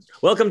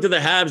Welcome to the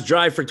Habs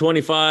Drive for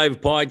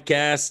 25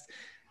 podcast.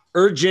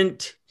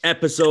 Urgent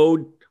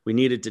episode. We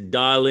needed to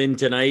dial in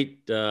tonight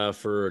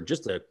for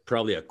just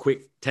probably a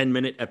quick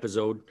 10-minute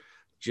episode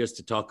just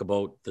to talk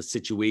about the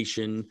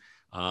situation.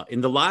 In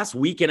the last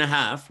week and a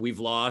half, we've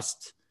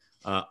lost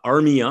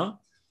Armia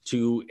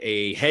to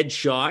a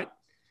headshot,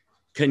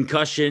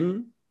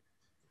 concussion,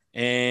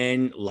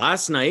 and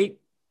last night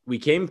we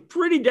came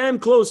pretty damn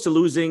close to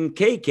losing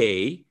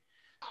KK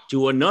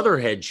to another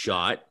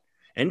headshot.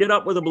 Ended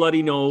up with a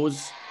bloody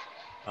nose.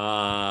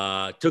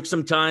 Took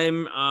some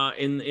time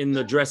in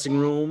the dressing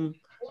room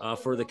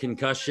for the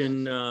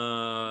concussion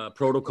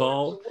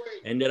protocol.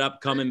 Ended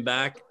up coming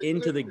back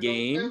into the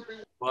game.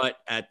 But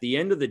at the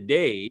end of the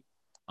day,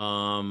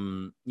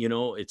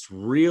 it's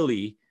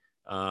really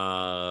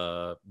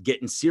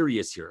getting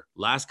serious here.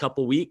 Last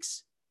couple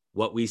weeks,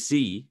 what we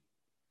see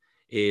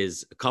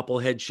is a couple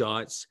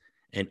headshots,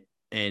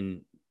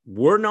 and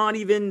we're not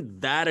even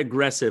that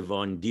aggressive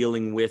on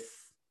dealing with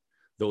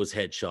those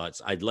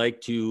headshots. I'd like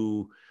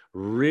to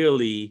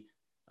really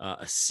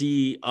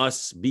see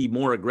us be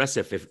more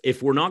aggressive.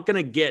 If we're not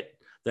going to get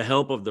the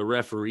help of the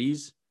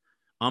referees,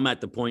 I'm at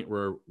the point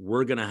where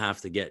we're going to have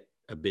to get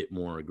a bit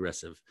more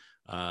aggressive.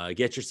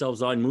 Get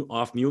yourselves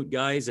off mute,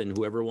 guys, and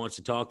whoever wants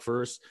to talk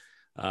first.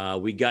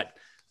 We got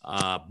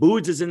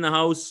Boods is in the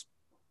house,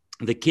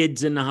 the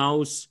kids in the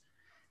house,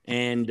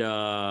 and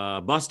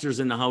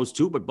Buster's in the house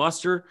too. But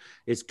Buster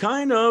is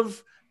kind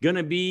of going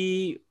to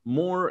be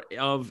more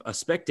of a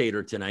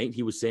spectator tonight,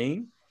 he was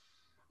saying,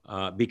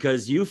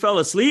 because you fell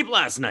asleep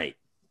last night.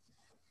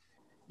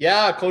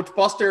 Yeah, Coach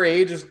Buster,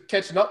 age is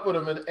catching up with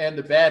him and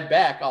the bad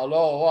back,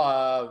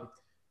 although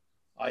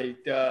I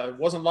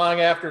wasn't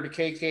long after the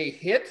KK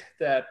hit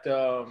that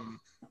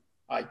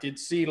I did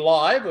see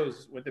live. I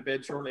was with the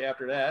bed shortly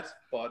after that.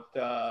 But,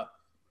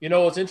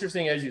 it's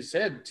interesting, as you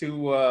said,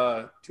 two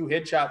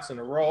headshots in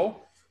a row.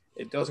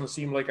 It doesn't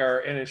seem like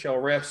our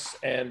NHL refs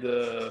and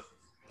the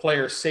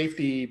player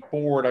safety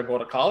board, I'm going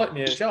to call it, in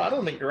the NHL, I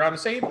don't think they're on the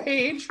same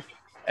page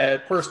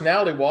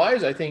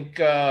personality-wise. I think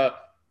the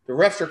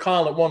refs are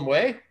calling it one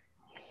way.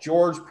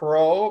 George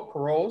Perot,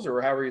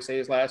 or however you say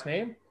his last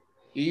name,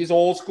 he's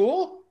old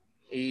school.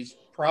 He's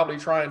probably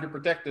trying to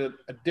protect a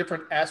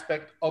different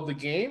aspect of the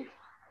game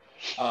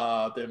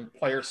than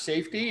player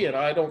safety, and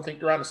I don't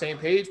think they're on the same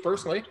page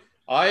personally.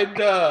 I'd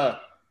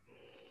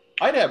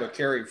have a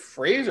Kerry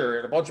Fraser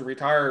and a bunch of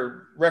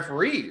retired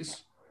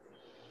referees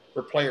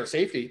for player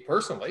safety,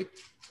 personally.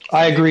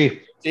 I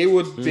agree. They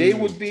would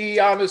be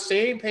on the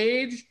same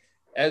page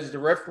as the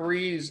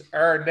referees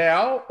are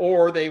now,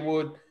 or they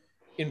would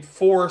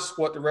enforce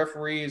what the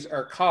referees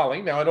are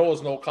calling. Now, I know there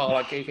was no call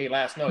on KK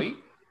last night.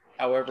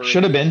 However,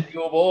 should have been.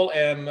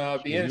 And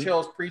the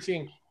NHL is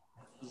preaching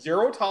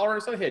zero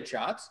tolerance on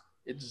headshots.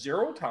 It's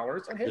zero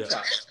tolerance on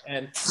headshots. Yeah.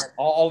 And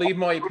I'll leave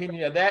my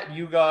opinion of that.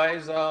 You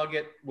guys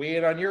get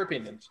weighed on your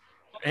opinions.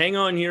 Hang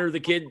on here.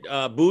 The kid,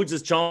 Boods,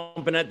 is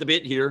chomping at the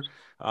bit here.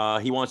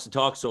 He wants to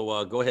talk,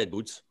 so go ahead,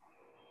 Boots.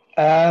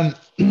 I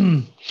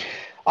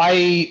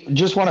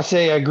just want to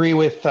say I agree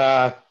with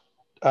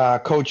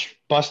Coach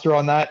Buster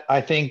on that. I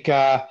think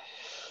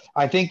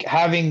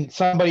having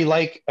somebody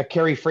like a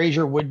Kerry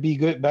Fraser would be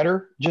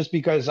better, just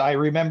because I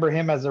remember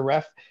him as a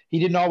ref. He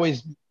didn't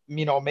always,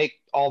 make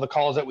all the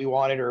calls that we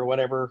wanted or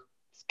whatever,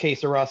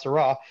 case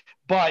sera,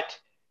 but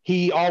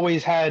he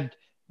always had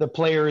the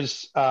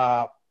players'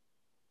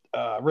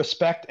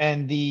 respect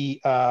and the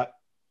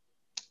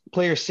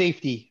player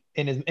safety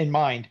in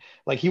mind.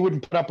 Like, he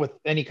wouldn't put up with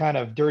any kind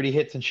of dirty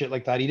hits and shit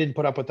like that. He didn't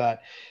put up with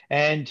that.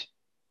 And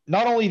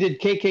not only did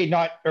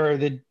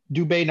did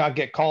DUBÉ not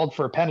get called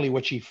for a penalty,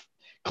 which he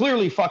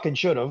clearly fucking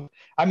should have.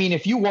 I mean,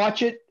 if you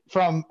watch it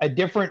from a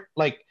different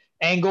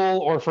angle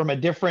or from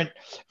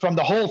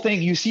the whole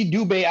thing, you see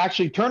DUBÉ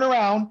actually turn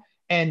around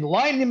and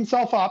line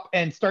himself up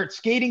and start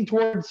skating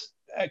towards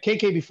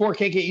KK before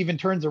KK even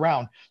turns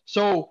around.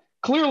 So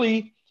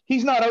clearly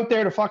he's not out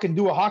there to fucking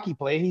do a hockey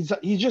play.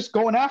 He's just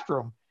going after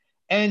him.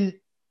 And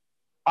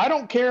I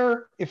don't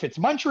care if it's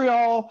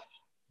Montreal,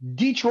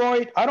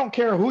 Detroit, I don't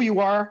care who you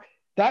are.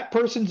 That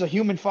person's a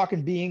human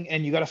fucking being,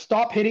 and you got to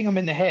stop hitting him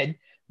in the head,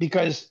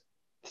 because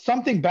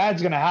something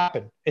bad's going to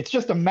happen. It's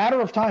just a matter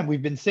of time.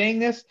 We've been saying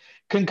this.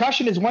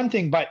 Concussion is one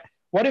thing, but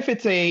what if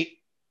it's a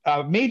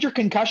major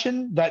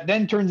concussion that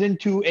then turns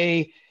into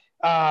a,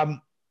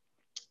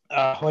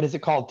 what is it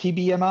called?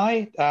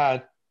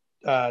 TBMI?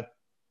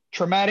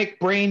 Traumatic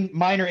brain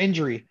minor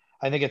injury,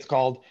 I think it's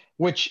called,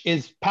 which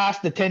is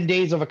past the 10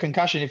 days of a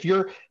concussion. If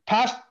you're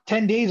past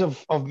 10 days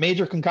of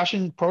major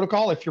concussion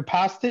protocol, if you're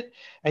past it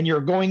and you're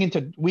going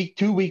into week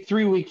 2, week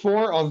 3, week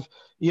 4 of,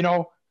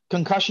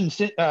 concussion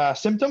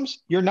symptoms,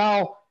 you're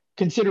now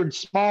considered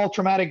small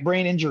traumatic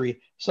brain injury.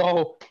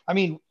 So, I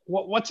mean,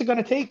 what's it going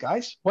to take,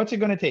 guys? What's it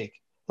going to take?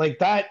 Like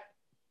that,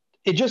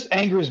 it just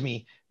angers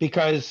me,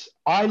 because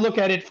I look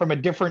at it from a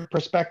different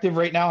perspective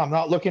right now. I'm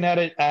not looking at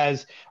it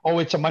as, oh,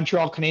 it's a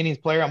Montreal Canadiens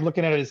player. I'm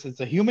looking at it as it's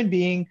a human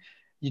being.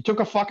 You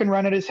took a fucking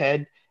run at his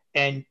head,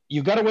 and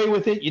you got away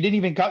with it. You didn't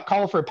even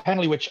call for a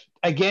penalty, which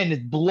again,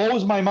 it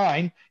blows my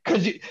mind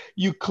because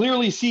you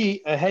clearly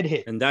see a head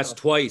hit. And that's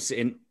twice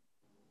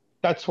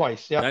That's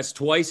twice. Yeah. That's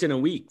twice in a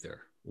week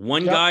there.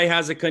 One Yep. guy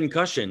has a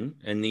concussion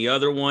and the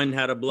other one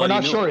had a bloody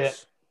nose. We're not sure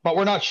yet, but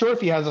we're not sure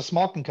if he has a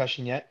small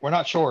concussion yet. We're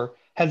not sure.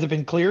 Has it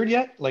been cleared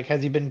yet? Like,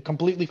 has he been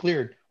completely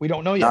cleared? We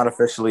don't know yet. Not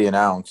officially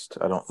announced,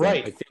 I don't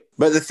think. Right.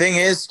 But the thing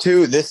is,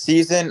 too, this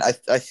season,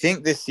 I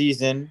think this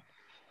season,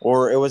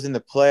 or it was in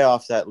the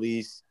playoffs at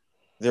least,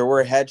 there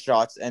were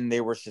headshots and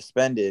they were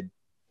suspended.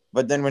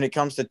 But then when it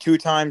comes to 2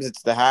 times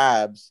it's the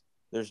Habs,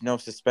 there's no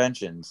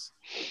suspensions.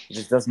 It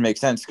just doesn't make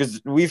sense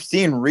because we've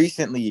seen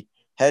recently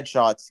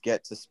headshots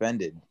get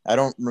suspended. I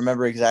don't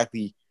remember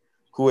exactly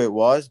who it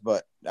was,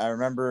 but I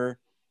remember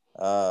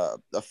a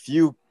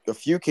few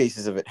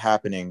cases of it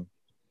happening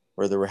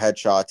where there were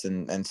headshots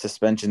and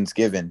suspensions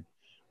given.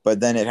 But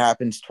then it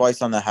happens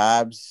twice on the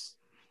Habs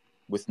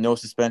with no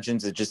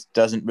suspensions. It just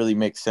doesn't really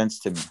make sense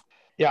to me.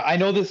 Yeah, I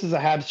know this is a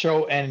Habs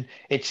show, and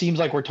it seems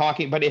like we're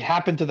talking, but it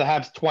happened to the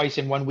Habs twice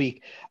in 1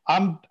 week.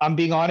 I'm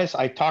being honest.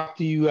 I talked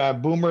to you,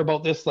 Boomer,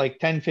 about this like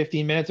 10,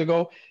 15 minutes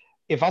ago.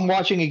 If I'm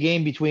watching a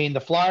game between the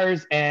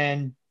Flyers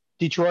and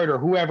Detroit or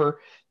whoever,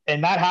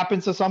 and that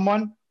happens to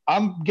someone,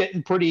 I'm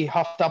getting pretty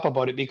huffed up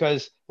about it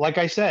because, like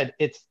I said,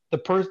 it's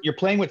you're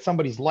playing with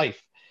somebody's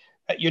life.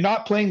 You're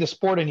not playing the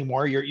sport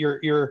anymore.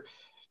 You're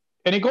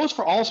and it goes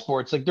for all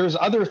sports. Like there's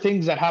other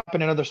things that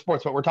happen in other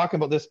sports, but we're talking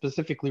about this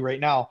specifically right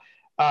now.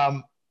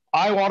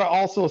 I want to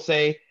also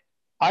say,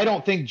 I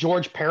don't think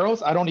George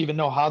Peros, I don't even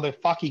know how the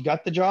fuck he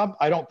got the job.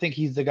 I don't think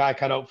he's the guy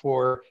cut out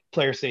for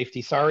player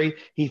safety. Sorry.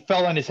 He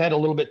fell on his head a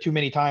little bit too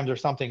many times or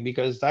something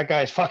because that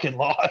guy's fucking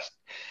lost.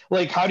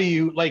 Like, how do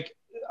you, like,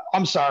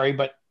 I'm sorry,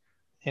 but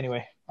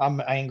anyway,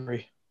 I'm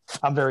angry.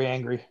 I'm very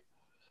angry.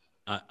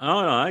 I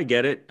don't know. I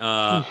get it.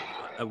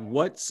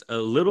 What's a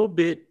little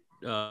bit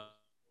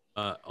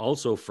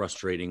also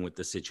frustrating with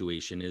the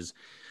situation is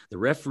the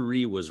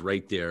referee was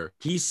right there.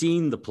 He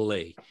seen the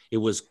play. It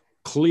was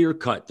clear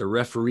cut. The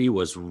referee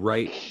was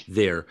right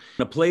there.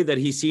 A play that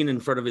he seen in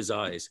front of his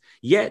eyes.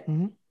 Yet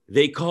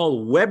they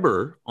call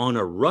Weber on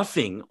a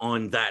roughing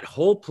on that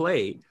whole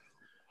play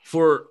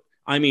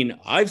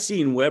I've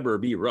seen Weber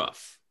be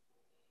rough.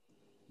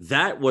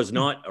 That was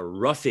not a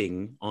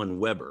roughing on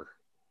Weber.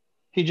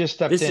 He just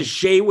stepped in. This is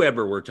Shea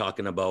Weber we're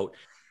talking about.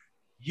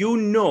 You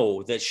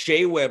know that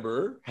Shea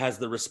Weber has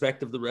the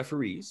respect of the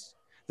referees.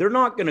 They're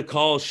not going to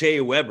call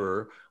Shea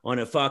Weber on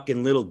a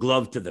fucking little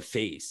glove to the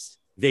face.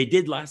 They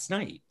did last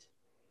night.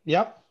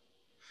 Yep.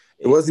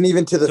 It wasn't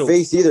even to the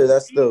face either.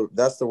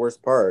 That's the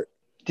worst part.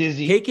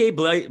 Dizzy.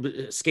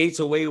 KK skates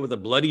away with a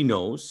bloody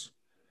nose,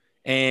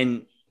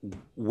 and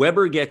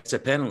Weber gets a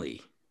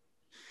penalty.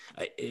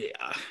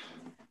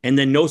 And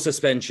then no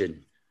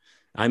suspension.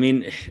 I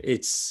mean,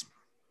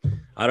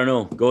 I don't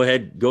know. Go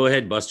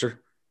ahead,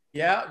 Buster.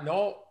 Yeah,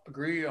 no,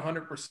 agree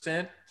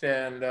 100%.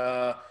 And,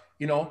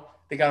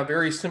 they got a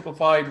very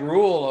simplified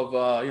rule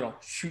of,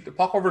 shoot the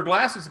puck over the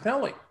glass is a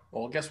penalty.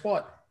 Well, guess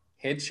what?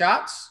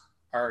 Headshots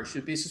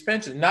should be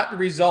suspension, not the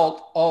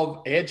result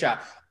of a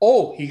headshot.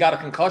 Oh, he got a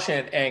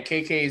concussion and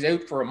KK is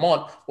out for a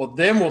month. Well,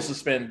 then we'll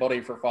suspend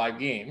Buddy for 5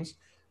 games.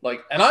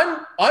 Like, and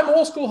I'm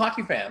old school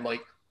hockey fan.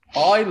 Like,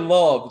 I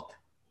loved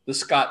the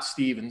Scott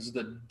Stevens,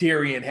 the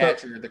Darian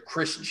Hatcher, the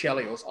Christian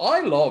Chelios. I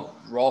love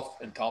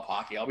rough and tough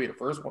hockey. I'll be the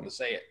first one to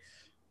say it.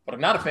 But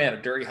I'm not a fan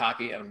of dirty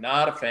hockey, and I'm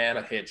not a fan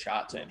of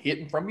headshots and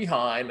hitting from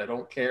behind. I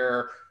don't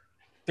care.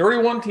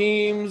 31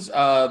 teams,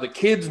 the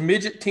kids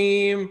midget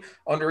team,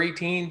 under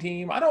 18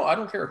 team. I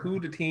don't care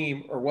who the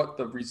team or what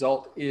the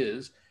result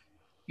is.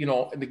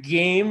 The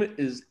game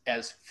is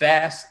as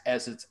fast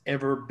as it's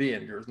ever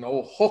been. There's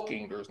no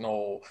hooking. There's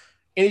no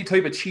any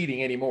type of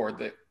cheating anymore.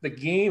 The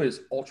game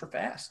is ultra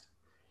fast.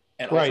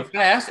 And ultra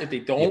fast, if they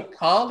don't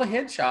call the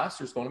headshots,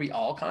 there's going to be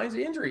all kinds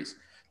of injuries.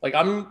 Like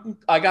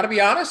I got to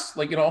be honest,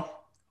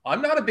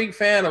 I'm not a big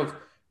fan of,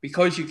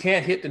 because you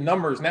can't hit the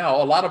numbers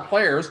now, a lot of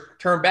players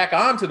turn back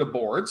onto the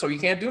board, so you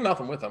can't do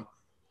nothing with them.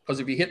 Because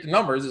if you hit the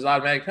numbers, it's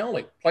automatic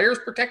penalty. Players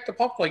protect the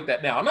puck like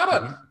that now. I'm not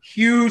a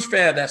huge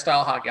fan of that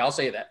style of hockey. I'll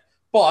say that.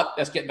 But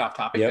that's getting off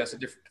topic. That's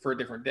for a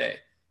different day.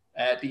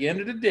 At the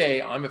end of the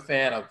day, I'm a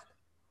fan of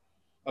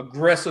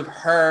aggressive,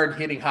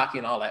 hard-hitting hockey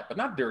and all that, but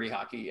not dirty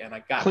hockey. And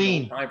I got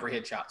no time for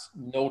headshots.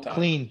 No time.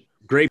 Clean.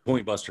 Great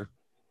point, Buster.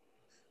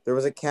 There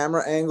was a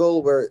camera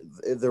angle where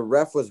the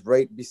ref was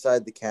right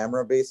beside the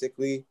camera,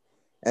 basically,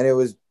 and it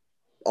was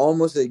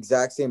almost the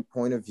exact same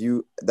point of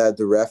view that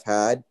the ref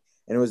had,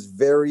 and it was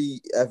very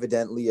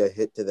evidently a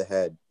hit to the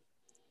head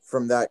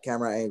from that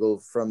camera angle,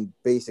 from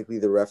basically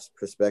the ref's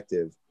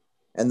perspective,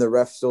 and the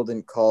ref still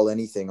didn't call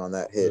anything on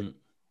that hit.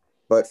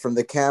 But from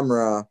the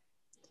camera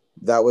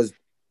that was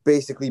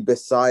basically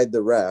beside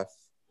the ref,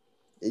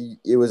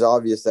 it was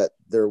obvious that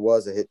there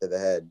was a hit to the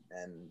head,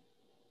 and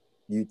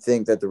you'd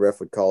think that the ref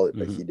would call it,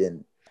 but he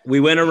didn't. We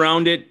went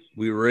around it.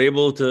 We were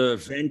able to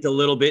vent a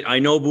little bit. I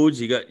know,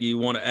 Boots, you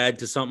want to add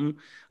to something,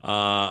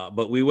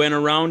 but we went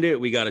around it.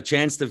 We got a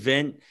chance to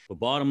vent. But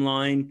bottom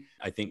line,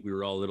 I think we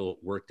were all a little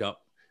worked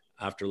up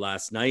after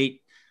last night.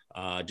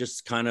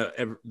 Just kind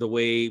of the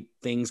way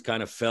things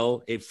kind of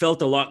fell. It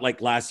felt a lot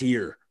like last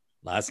year.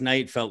 Last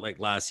night felt like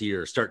last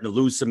year, starting to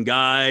lose some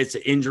guys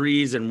to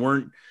injuries and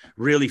weren't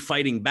really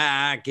fighting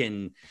back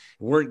and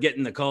weren't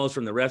getting the calls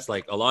from the refs.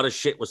 Like a lot of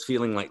shit was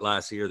feeling like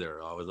last year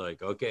there. I was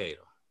like, okay,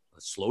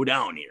 let's slow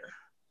down here.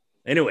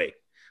 Anyway,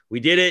 we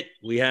did it.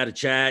 We had a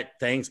chat.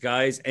 Thanks,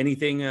 guys.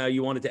 Anything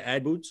you wanted to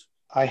add, Boots?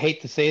 I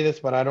hate to say this,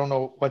 but I don't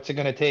know what's it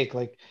going to take.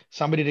 Like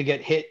somebody to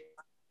get hit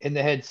in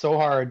the head so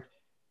hard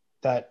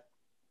that,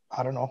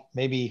 I don't know,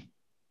 maybe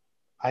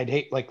I'd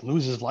hate like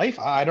lose his life.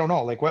 I don't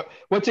know. Like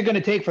what's it going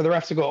to take for the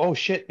refs to go, oh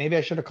shit, maybe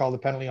I should have called a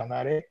penalty on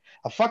that. Eh?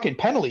 A fucking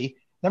penalty.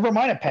 Never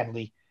mind a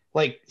penalty.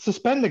 Like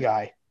suspend the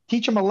guy,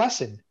 teach him a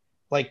lesson.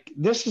 Like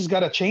this has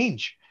got to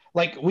change.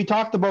 Like we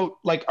talked about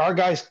like our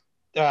guys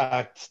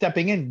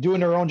stepping in,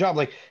 doing their own job.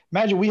 Like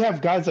imagine we have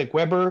guys like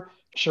Weber,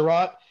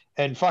 Sherratt,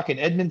 and fucking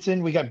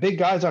Edmondson. We got big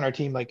guys on our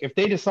team. Like if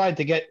they decide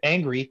to get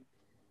angry,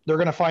 they're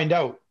going to find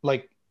out.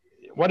 Like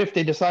what if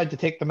they decide to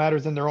take the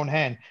matters in their own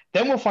hand?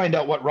 Then we'll find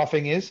out what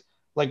roughing is.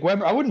 Like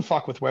Weber, I wouldn't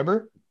fuck with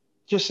Weber.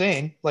 Just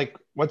saying, like,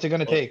 what's it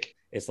going to take?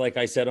 It's like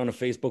I said on a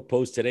Facebook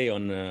post today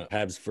on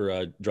Habs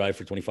for Drive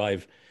for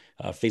 25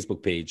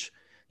 Facebook page.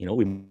 You know,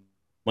 we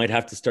might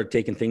have to start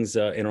taking things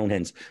in our own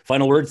hands.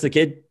 Final words, the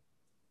kid?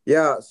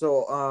 Yeah,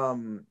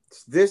 so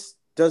this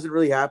doesn't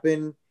really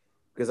happen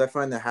because I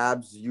find the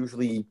Habs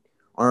usually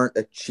aren't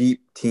a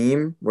cheap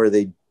team where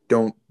they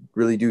don't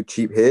really do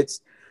cheap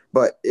hits.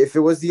 But if it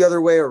was the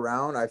other way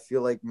around, I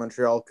feel like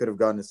Montreal could have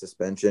gotten a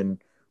suspension,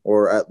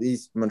 or at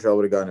least Montreal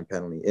would have gotten a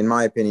penalty. In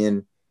my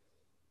opinion,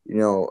 you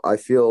know, I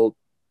feel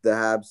the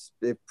Habs,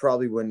 it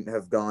probably wouldn't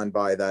have gone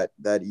by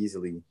that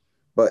easily.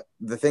 But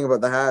the thing about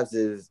the Habs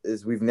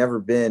is we've never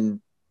been,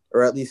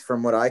 or at least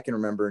from what I can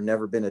remember,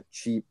 never been a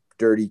cheap,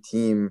 dirty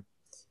team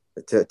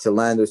to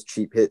land those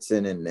cheap hits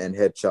in and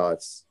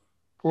headshots.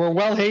 We're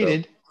well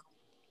hated.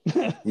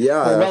 So,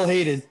 yeah. We're well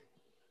hated.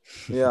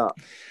 Yeah.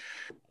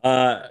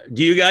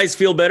 Do you guys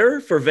feel better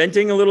for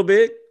venting a little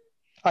bit?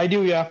 I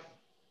do, yeah.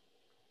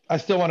 I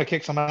still want to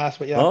kick some ass,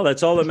 but yeah. Well,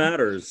 that's all that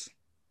matters.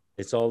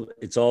 It's all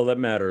that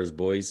matters,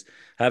 boys.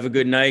 Have a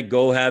good night.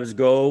 Go Habs,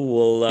 go.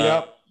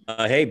 We'll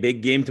hey,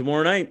 big game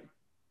tomorrow night.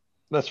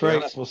 That's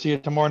right. Yeah. We'll see you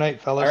tomorrow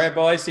night, fellas. All right,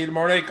 boys. See you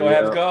tomorrow night. Go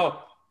Habs, go.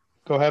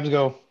 Go Habs,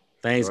 go.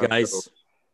 Thanks, guys.